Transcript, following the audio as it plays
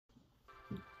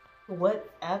What's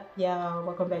up, y'all?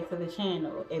 Welcome back to the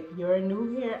channel. If you're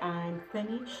new here, I'm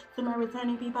Sunny. To my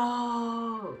returning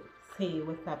people, hey,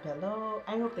 what's up? Hello.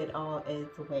 I hope that all is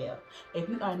well. If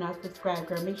you are not subscribed,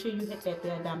 girl, make sure you hit that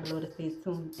bell down below to stay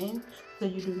tuned in so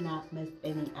you do not miss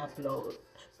any uploads.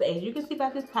 So as you can see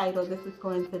by the title, this is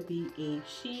going to be a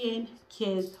Shein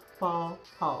Kids Fall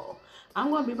Haul. I'm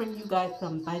going to be bringing you guys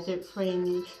some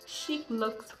budget-friendly, chic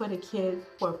looks for the kids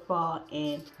for fall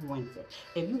and winter.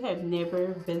 If you have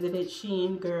never visited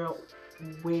Shein, girl,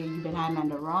 where you been hiding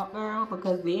under rock, girl,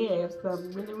 because they have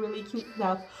some really, really cute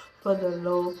stuff for the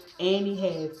low, and he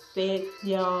has sets,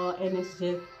 y'all, and it's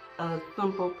just a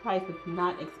simple price. It's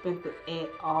not expensive at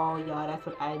all, y'all. That's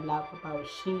what I love about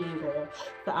Shein, girl.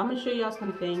 So I'm gonna show y'all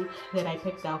some things that I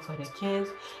picked out for the kids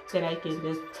that I can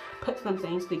just put some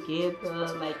things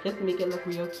together, like just make it look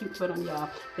real cute for them, y'all.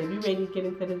 So if you ready to get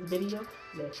into this video,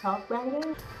 let's talk right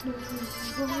in.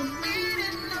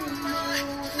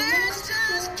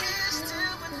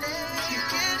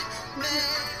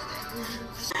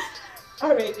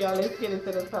 All right, y'all, let's get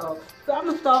into this haul. So I'm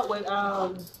gonna start with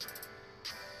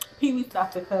Pee Wee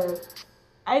stuff because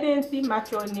I didn't see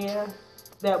much on there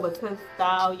that was his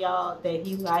style, y'all, that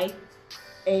he liked.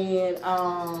 And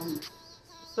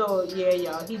so yeah,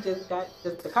 y'all, he just got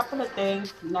just a couple of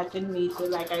things, nothing major.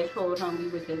 Like I told him, we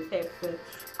would just have to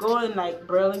go in like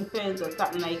Burlington's or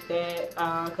something like that,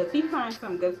 cause he finds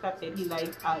some good stuff that he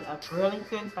likes out of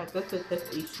Burlington. But this is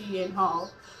just a Shein haul.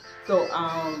 So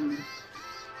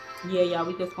yeah, y'all,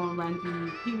 we just gonna run through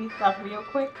TV stuff real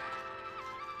quick.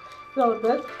 So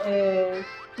this is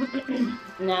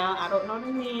now I don't know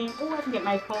the name. Oh, I can get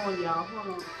my phone, y'all.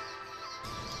 Hold on.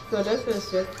 So this is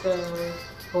just the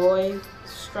boys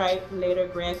striped letter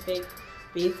graphic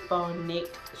baseball neck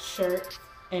shirt,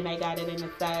 and I got it in a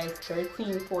size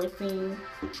 13, 14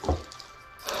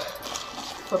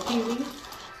 for Pee Wee.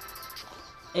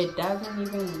 It doesn't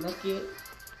even look it,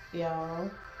 y'all,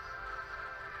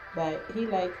 but he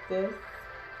likes this.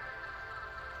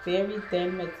 Very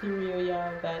thin material,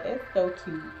 y'all, but it's so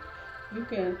cute. You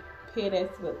can pair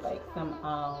this with like some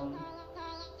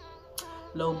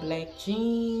low black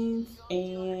jeans,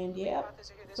 and yeah,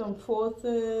 some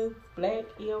forces, black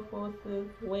Air Forces,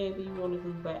 whatever you want to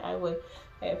do. But I would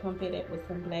have him pair that with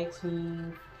some black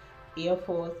jeans, Air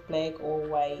Force, black or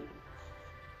white.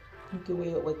 You can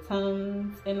wear it with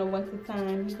Tums in the winter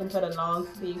time. You can put a long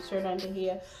sleeve shirt under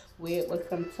here, wear it with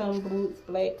some Tum boots,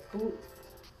 black boots.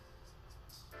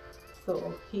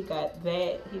 So he got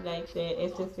that. He liked that.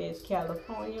 It just says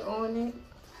California on it.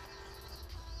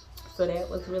 So that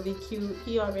was really cute.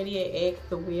 He already had asked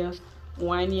to wear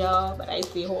one, y'all, but I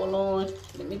said, hold on,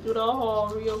 let me do the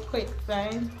haul real quick,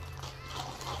 son.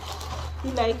 He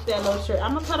likes that little shirt.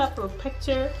 I'm gonna put up a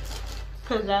picture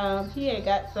because he had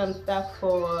got some stuff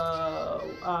for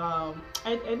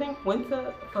I think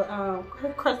winter, for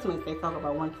Christmas. They talk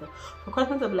about winter. For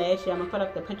Christmas of last year, I'm gonna put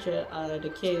up the picture of the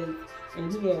kids,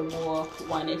 and he had wore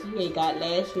one that he had got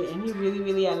last year, and he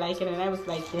really I like it. And I was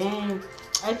like, dang,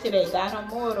 I should have got him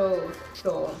more of those.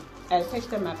 So I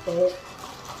picked him up that.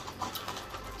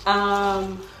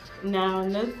 Now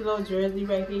this little jersey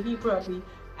right here, he probably,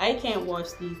 I can't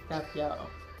wash these stuff, y'all.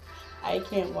 I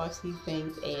can't wash these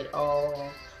things at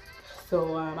all.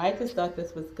 So I just thought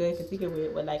this was good because you can wear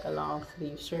it with like a long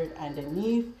sleeve shirt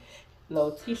underneath,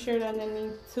 little t-shirt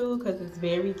underneath too, because it's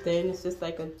very thin. It's just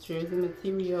like a jersey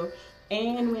material.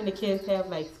 And when the kids have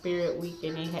like Spirit Week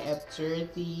and they have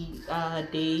Jersey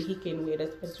Day, he can wear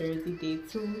this for Jersey Day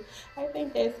too. I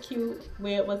think that's cute.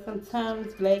 Wear it with some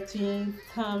Tums, black jeans,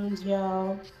 Tums,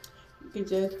 y'all. You could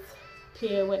just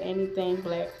pair with anything,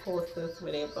 black forces,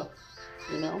 whatever,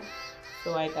 you know.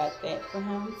 So I got that for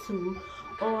him too.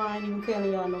 Oh, I ain't even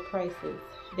telling y'all no prices.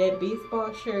 That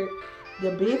baseball shirt,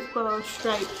 the baseball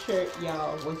striped shirt,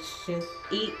 y'all, was just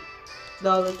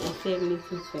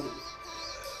 $8.72.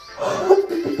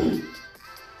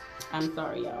 I'm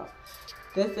sorry, y'all.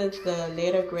 This is the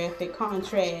letter graphic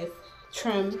contrast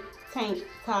trim tank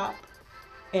top.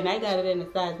 And I got it in the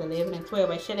size 11 and 12.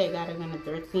 I should have got it in the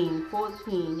 13,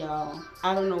 14, y'all.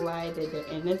 I don't know why I did that.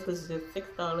 And this was just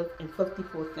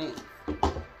 $6.54.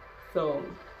 So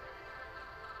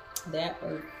that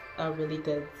was a really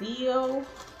good deal.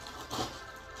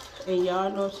 And y'all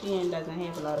know Shein doesn't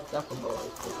have a lot of stuff for boys.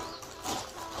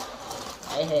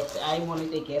 I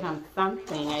wanted to get him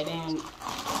something. I didn't,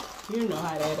 you know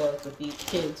how that is with these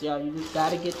kids, y'all. You just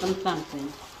gotta get them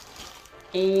something.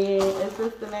 And is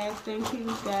this the last thing Pee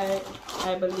Wee got?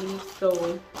 I believe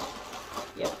so.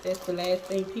 Yep, that's the last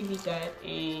thing Pee Wee got.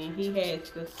 And he has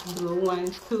this blue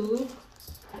one too.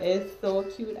 It's so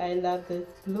cute. I love this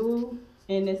blue.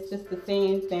 And it's just the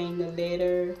same thing, the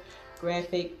letter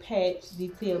graphic patch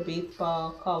detail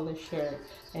baseball collar shirt,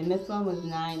 and this one was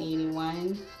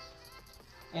 $9.81,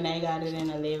 and I got it in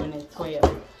 11 and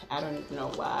 12. I don't even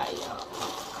know why, y'all.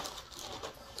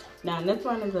 Now this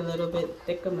one is a little bit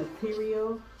thicker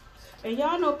material, and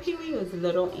y'all know Pee-wee is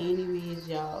little anyways,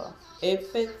 y'all. It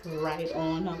fits right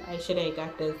on him. I should have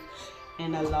got this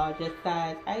in a larger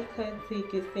size. I could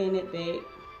take it, send it back,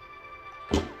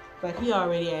 but he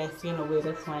already asked me to wear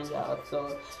this one, y'all.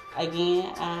 So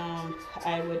again,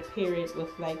 I would pair it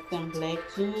with like some black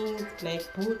jeans, black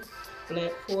boots,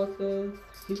 black forces.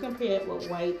 You can pair it with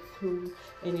white too,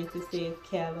 and it just says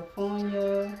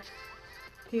California.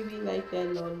 Pee-wee like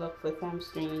that little look for some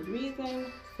strange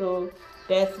reason. So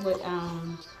that's what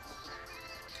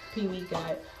Pee-wee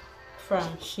got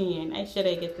from Shein. I should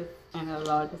have get this in a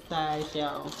larger size,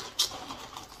 y'all.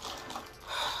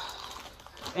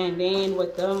 And then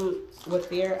with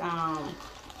their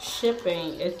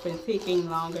shipping, it's been taking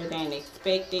longer than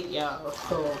expected, y'all.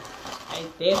 So I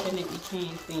definitely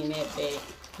can't send that back.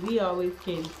 We always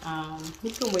can,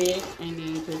 he can wear it and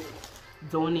then just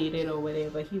donate it or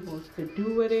whatever he wants to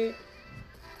do with it.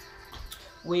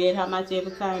 Wear it how much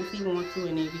every time he wants to,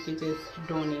 and then we can just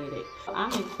donate it.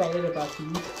 I'm excited about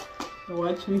these.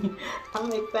 Watch me.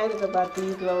 I'm excited about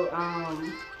these little,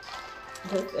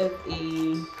 this is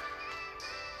a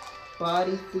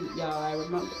bodysuit, y'all. I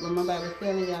remember I was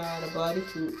telling y'all the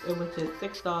bodysuit, it was just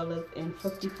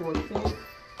 $6.54.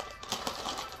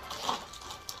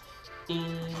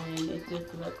 And it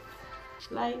just looks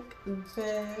like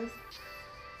this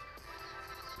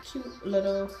cute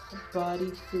little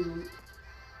bodysuit.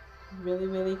 Really,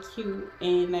 really cute.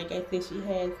 And like I said, she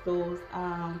has those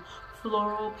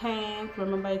floral pants.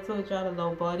 Remember I told y'all the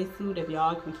little bodysuit. If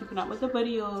y'all been keeping up with the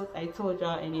videos, I told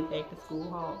y'all in the back to school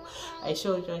haul, I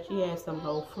showed y'all she has some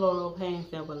little floral pants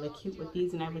that would look cute with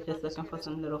these, and I was just looking for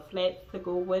some little flats to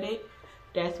go with it.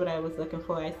 That's what I was looking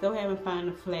for. I still haven't found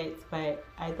the flats, but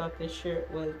I thought this shirt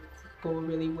would go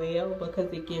really well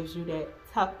because it gives you that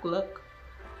tough look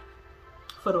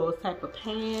for those type of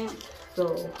pants.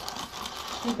 So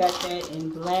she got that in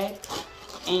black,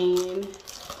 and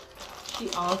she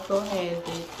also has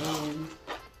it in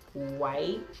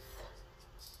white.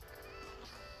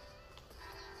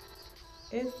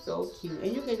 It's so cute,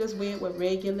 and you can just wear it with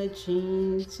regular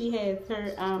jeans. She has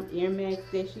her Air Max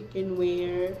that she can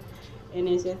wear, and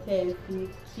it just has these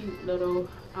cute little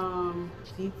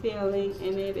detailing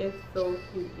in it. It's so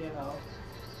cute, y'all.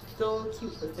 So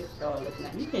cute for $6.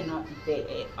 Now you cannot beat that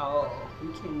at all.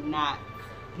 You cannot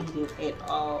beat it at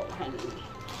all, honey.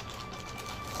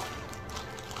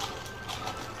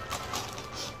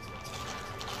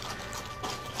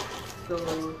 So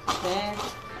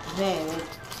that's that.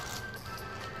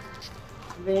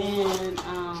 Then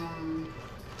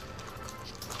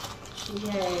she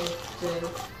has this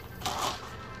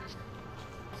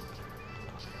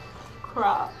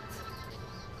cropped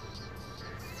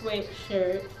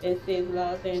sweatshirt. It says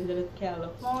Los Angeles,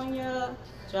 California.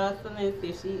 Jocelyn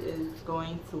says she is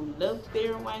going to live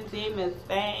there one day. Miss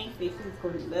Bang says she's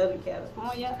going to live in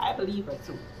California. I believe her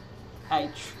too. I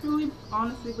truly,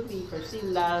 honestly believe her. She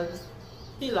loves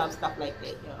stuff like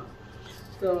that, y'all.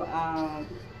 So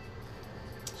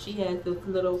she has this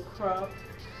little cropped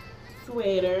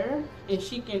sweater, and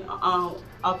she can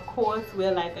of course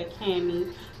wear like a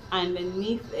cami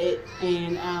underneath it,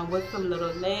 and with some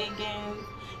little leggings,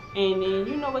 and then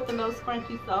you know, with the little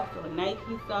scrunchy socks or Nike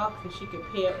socks, and she can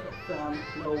pair it with some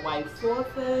little white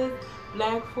forces,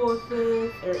 black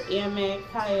forces, or Air Max,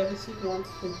 however she wants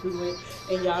to do it.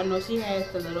 And y'all know she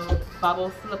has the little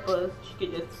bubble slippers. She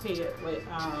could just pair it with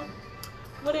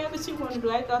whatever she want to do.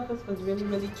 I thought this was really,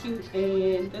 really cute.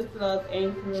 And this Los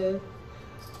Angeles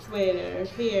sweater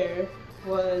here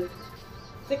was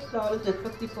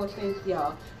 $6.54,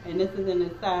 y'all. And this is in a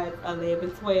size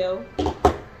 11-12.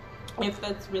 It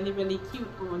fits really, really cute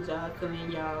on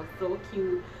Jocelyn, y'all. So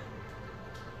cute.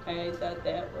 I thought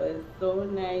that was so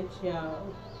nice,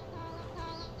 y'all.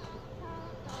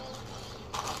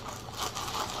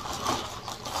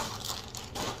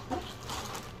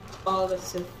 All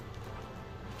this just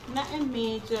nothing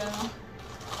major,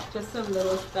 just some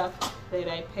little stuff that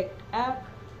I picked up.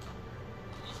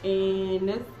 And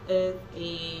this is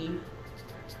a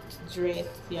dress,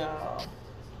 y'all.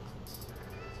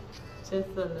 Just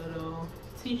a little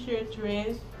t-shirt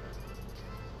dress.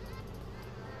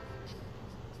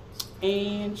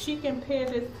 And she can pair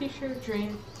this t-shirt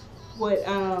dress with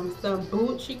some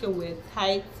boots. She can wear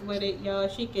tights with it, y'all.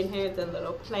 She can have the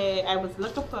little plaid. I was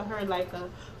looking for her like a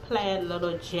plaid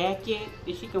little jacket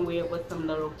that she can wear with some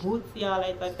little boots, y'all.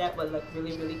 I thought that would look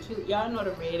really, really cute. Y'all know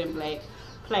the red and black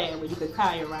plaid where you could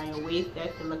tie around your waist.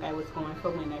 That's the look I was going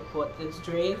for when I bought this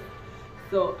dress.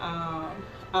 So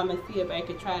I'm gonna see if I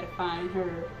could try to find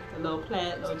her a little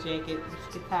plaid little jacket that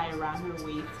she could tie around her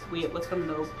waist, wear it with some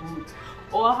little boots,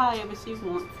 or however she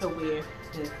wants to wear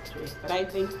this dress. But I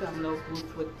think some little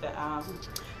boots with the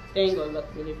thing will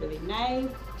look really, really nice.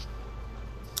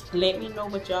 Let me know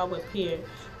what y'all would pair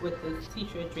with this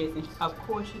t-shirt dress. And of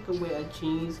course, you can wear a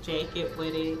jeans jacket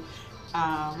with it.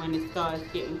 When it starts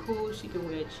getting cool, she can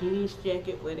wear a jeans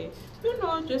jacket with it. You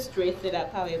know, just dress it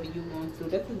up however you want to.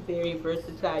 This is very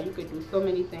versatile. You could do so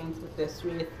many things with this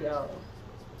dress, y'all.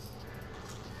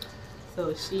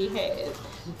 So she has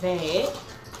that.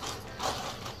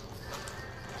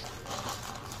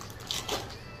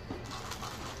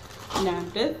 Now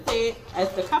this set,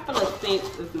 it's a couple of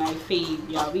sets is my fave,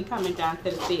 y'all. We coming down to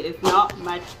the set. It's not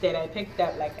much that I picked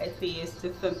up, like I said. It's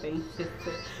just something just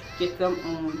to get them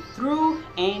on through.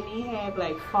 And they have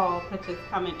like fall pictures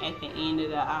coming at the end of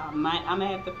the month. I'm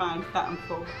gonna have to find something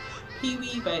for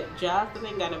Pee-wee, but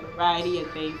Jocelyn got a variety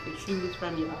of things to choose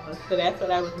from, y'all. So that's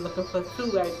what I was looking for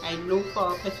too. I know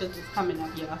fall pictures is coming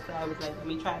up, y'all. So I was like, let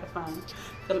me try to find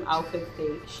some outfits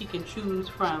that she can choose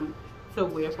from to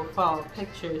wear for fall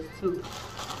pictures too.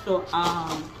 So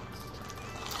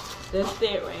this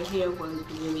set right here was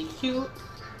really cute,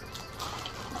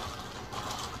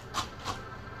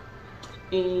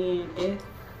 and it's,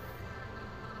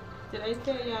 did I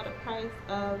tell y'all the price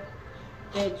of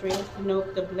that dress?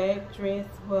 Nope, the black dress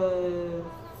was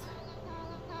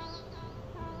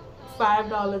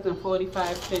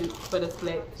 $5.45 for the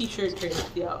black t-shirt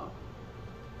dress, y'all.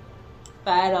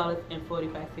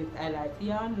 $5.45. I like to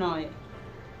y'all know it.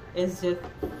 It's just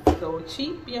so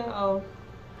cheap, y'all.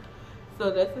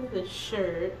 So this is the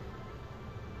shirt.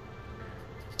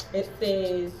 It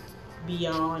says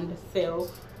Beyond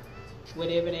Self,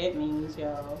 whatever that means,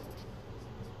 y'all.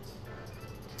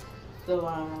 So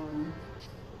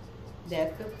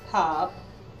that's the top,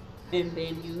 and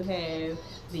then you have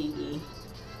the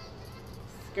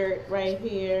skirt right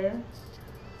here.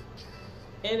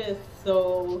 It is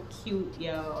so cute,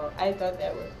 y'all. I thought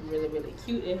that was really, really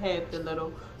cute. It had the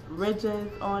little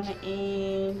ridges on the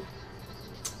end,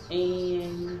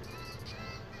 and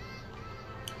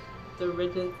the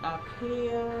ridges up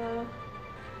here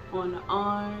on the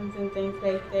arms and things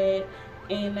like that.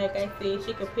 And like I said,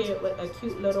 she could pair it with a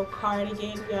cute little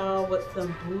cardigan, y'all, with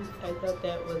some boots. I thought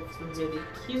that was really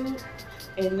cute.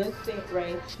 And this set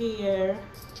right here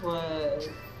was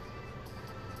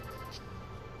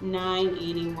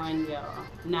 $9.81, y'all.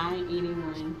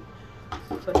 $9.81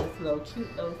 for this little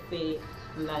cute little set.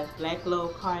 Like black little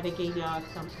cardigan, y'all,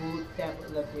 some boots that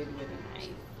would look really, really nice.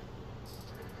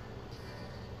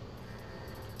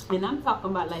 And I'm talking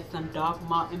about like some Doc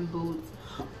Martin boots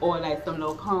or like some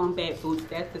little combat boots.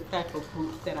 That's the type of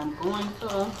boots that I'm going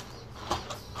for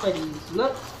these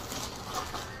looks.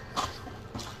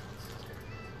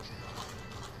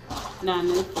 Now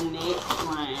this next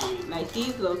one, like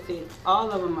these little sets,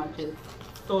 all of them are just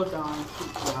so darn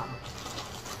cute, y'all.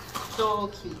 So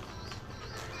cute.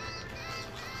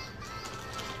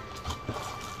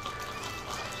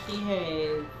 She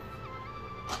has,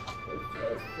 what's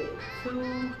that,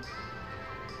 two,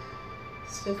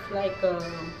 it's just like a,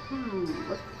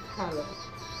 what's the color?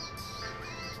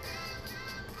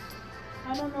 I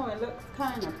don't know, it looks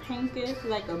kind of pinkish,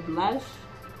 like a blush,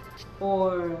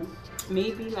 or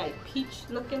maybe like peach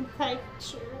looking type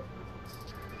shirt.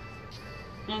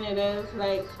 And it is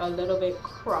like a little bit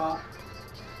cropped.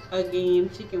 Again,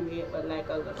 she can wear it with like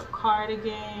a little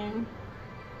cardigan.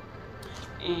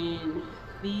 And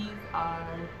these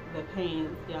are the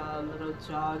pants, y'all, little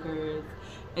joggers.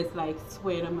 It's like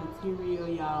sweater material,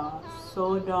 y'all.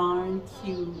 So darn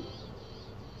cute.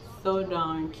 So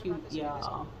darn cute,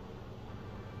 y'all.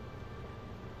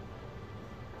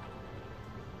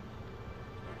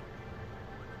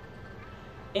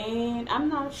 And I'm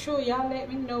not sure, y'all let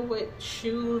me know what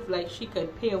shoes like she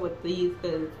could pair with these,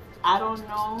 because I don't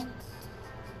know.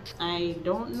 I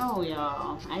don't know,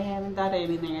 y'all. I haven't thought of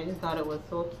anything. I just thought it was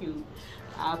so cute.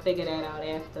 I'll figure that out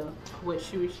after, what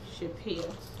shoes she should pair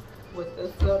with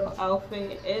this little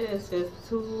outfit. It is just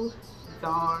too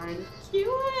darn cute.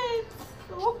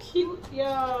 So cute,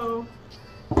 y'all.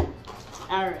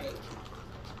 Alright.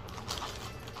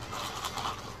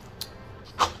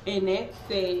 And that's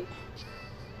it.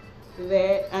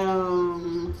 That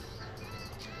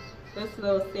this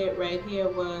little set right here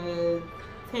was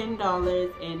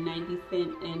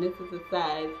 $10.90, and this is a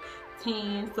size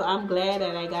tan, so I'm glad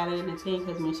that I got it in the tan,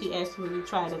 because when she actually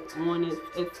tried it on,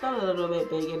 it felt a little bit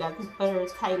big. It doesn't fit her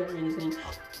tight or anything.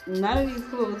 None of these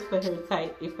clothes fit her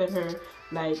tight. It fit her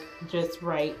like just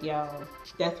right, y'all.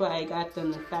 That's why I got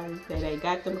them the size that I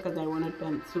got them, because I wanted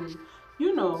them to,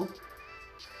 you know,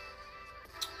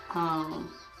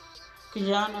 because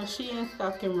y'all know Shein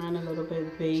stuff can run a little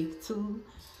bit big too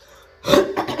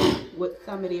with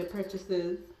some of their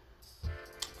purchases.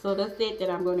 So the set that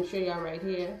I'm going to show y'all right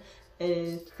here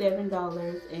is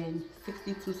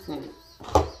 $7.62.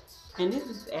 And this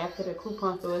is after the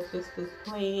coupon, so it's just this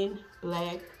plain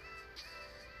black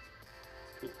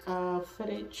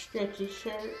fitted stretchy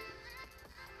shirt.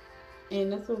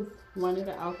 And this was one of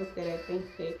the outfits that I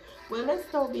think that, well, let's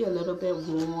still be a little bit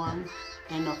warm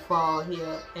in the fall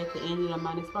here. At the end of the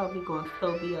month, it's probably going to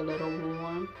still be a little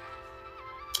warm.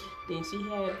 Then she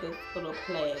had this little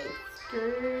plaid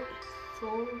skirt.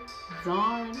 So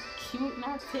darn cute.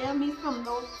 Now tell me some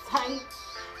little tights,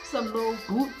 some little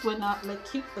boots would not look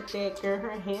cute with that girl.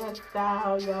 Her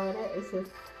hairstyle, y'all, that is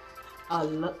just a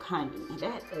look, honey.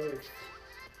 That is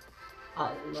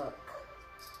a look.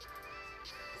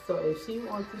 So if she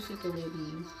wants to, she can wear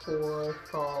these for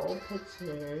fall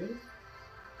pictures.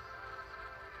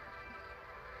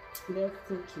 That's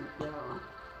too cute, y'all.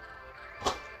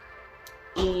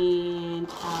 And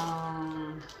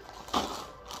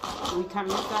we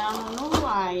coming down on the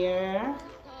wire.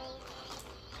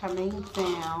 Coming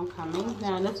down.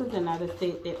 This is another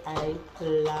set that I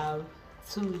love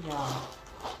too, y'all.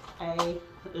 I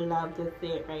love this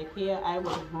set right here. I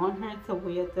would want her to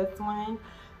wear this one,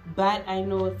 but I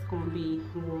know it's gonna be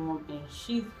warm, and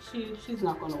she's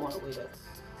not gonna want to wear this.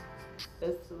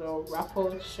 This little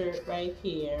ruffled shirt right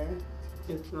here.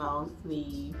 It's long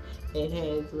sleeve. It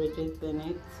has ridges in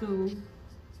it too.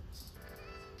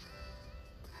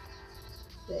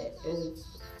 That is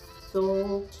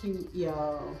so cute,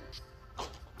 y'all.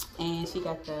 And she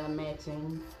got the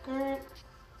matching skirt.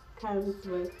 Comes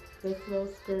with this little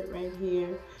skirt right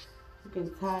here. You can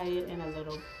tie it in a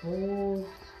little bow.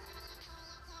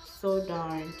 So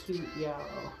darn cute,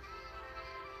 y'all.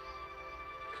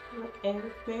 Look at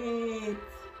it.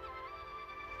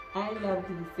 I love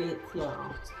these sets,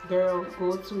 y'all. Girl,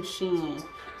 go to Shein.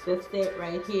 This set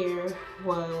right here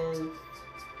was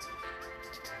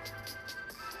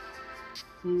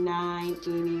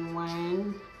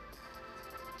 $9.81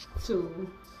 too.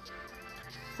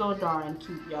 So darn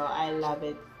cute, y'all. I love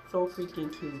it. So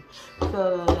freaking cute.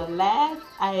 So the last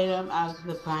item of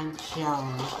the bunch, y'all.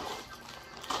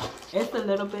 It's a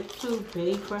little bit too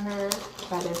big for her,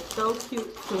 but it's so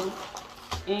cute too.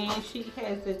 And she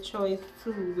has a choice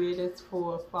to wear this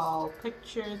for fall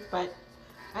pictures, but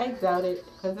I doubt it,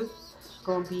 because it's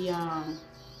gonna be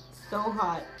so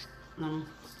hot.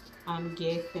 I'm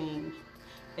guessing.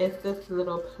 It's this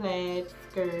little plaid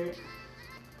skirt.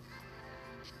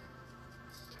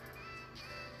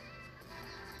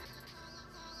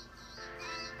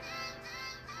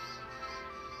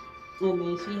 And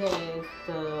then she has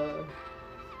the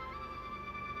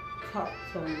top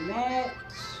to match.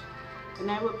 And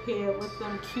I would pair it with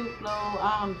some cute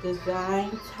little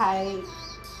design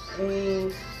tights,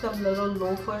 and some little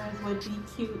loafers would be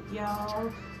cute, y'all.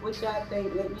 What y'all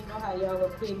think? Let me know how y'all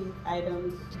would pair these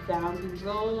items down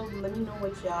below. Let me know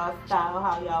what y'all style,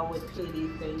 how y'all would pair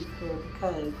these things for,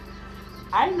 because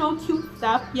I know cute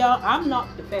stuff, y'all. I'm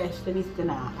not the fashionista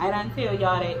now. I done tell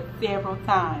y'all that several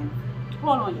times.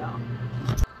 Hold on, y'all.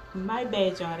 My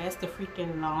bad, y'all. That's the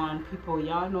freaking lawn people.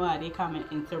 Y'all know how they come and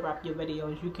interrupt your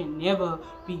videos. You can never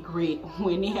be great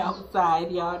when they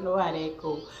outside. Y'all know how that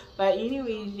go. But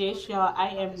anyways, yes, y'all, I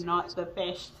am not the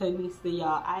fashionista,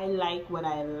 y'all. I like what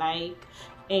I like.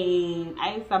 And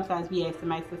I sometimes be asking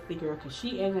my sister girl, because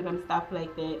she into them stuff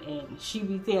like that, and she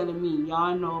be telling me,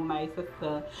 y'all know my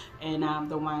sister, and I'm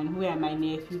the one who had my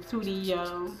nephew Foodie,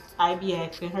 y'all. I be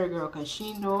asking her girl, because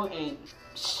she know, and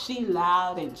she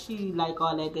loud, and she like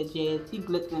all that good jazz. She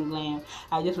glitz and glam.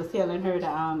 I just was telling her the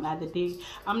other day,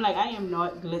 I'm like, I am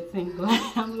not glitz and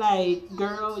glam. I'm like,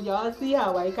 girl, y'all see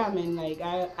how I come in, like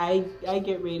I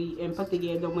get ready and put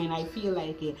together when I feel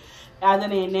like it. Other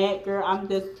than that, girl, I'm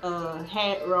just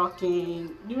hat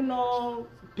rocking, you know,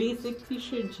 basic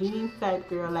t-shirt jeans type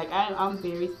girl. Like I'm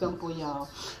very simple, y'all.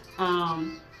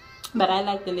 But I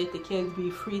like to let the kids be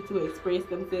free to express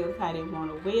themselves how they want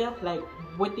to wear. Like,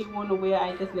 what they want to wear,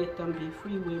 I just let them be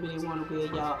free wherever they want to wear,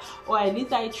 y'all. Or at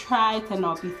least I try to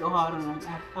not be so hard on them.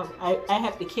 I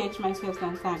have to catch myself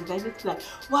sometimes, because I just like,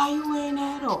 why you wearing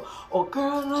that? Or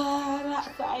girl, blah, blah.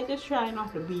 So I just try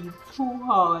not to be too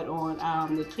hard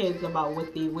on the kids about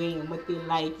what they wear and what they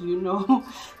like, you know.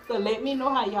 So let me know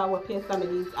how y'all would pair some of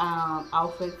these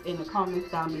outfits in the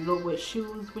comments down below. What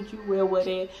shoes would you wear with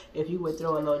it? If you would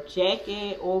throw a little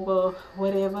jacket over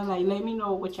whatever. Like, let me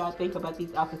know what y'all think about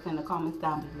these outfits in the comments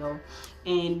down below.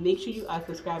 And make sure you are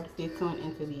subscribed to stay tuned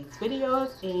into these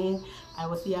videos. And I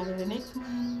will see y'all in the next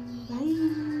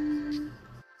one. Bye.